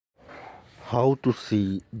How to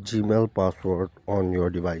see Gmail password on your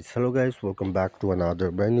device. Hello guys, welcome back to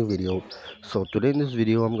another brand new video. So today in this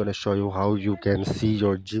video I'm going to show you how you can see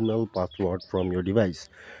your Gmail password from your device.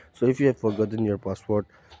 So if you have forgotten your password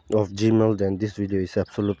of Gmail, then this video is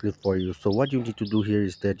absolutely for you. So what you need to do here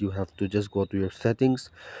is that you have to just go to your settings,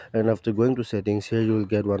 and after going to settings, here you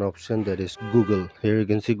will get one option, that is Google. Here you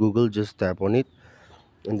can see Google, just tap on it,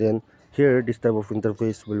 and then here this type of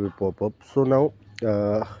interface will be pop up. So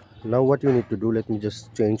now what you need to do, let me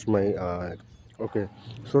just change my okay.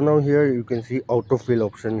 So now here you can see autofill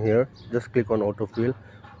option. Here just click on autofill,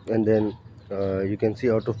 and then you can see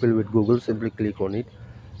autofill with Google. Simply click on it,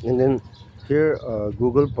 and then here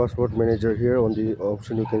Google password manager, here on the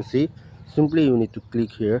option you can see, simply you need to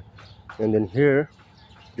click here, and then here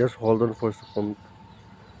just hold on for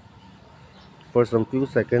some few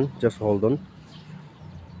seconds. Just hold on.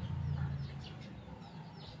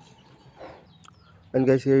 And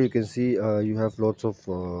guys, here you can see you have lots of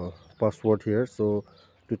password here. So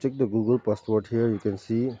to check the Google password, here you can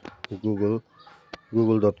see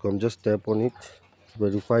google.com. Just tap on it,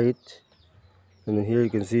 verify it, and then here you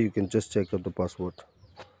can see you can just check out the password.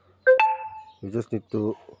 You just need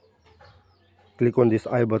to click on this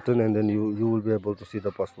I button, and then you will be able to see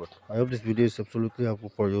the password. I hope this video is absolutely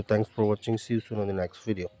helpful for you. Thanks for watching. See you soon on the next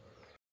video.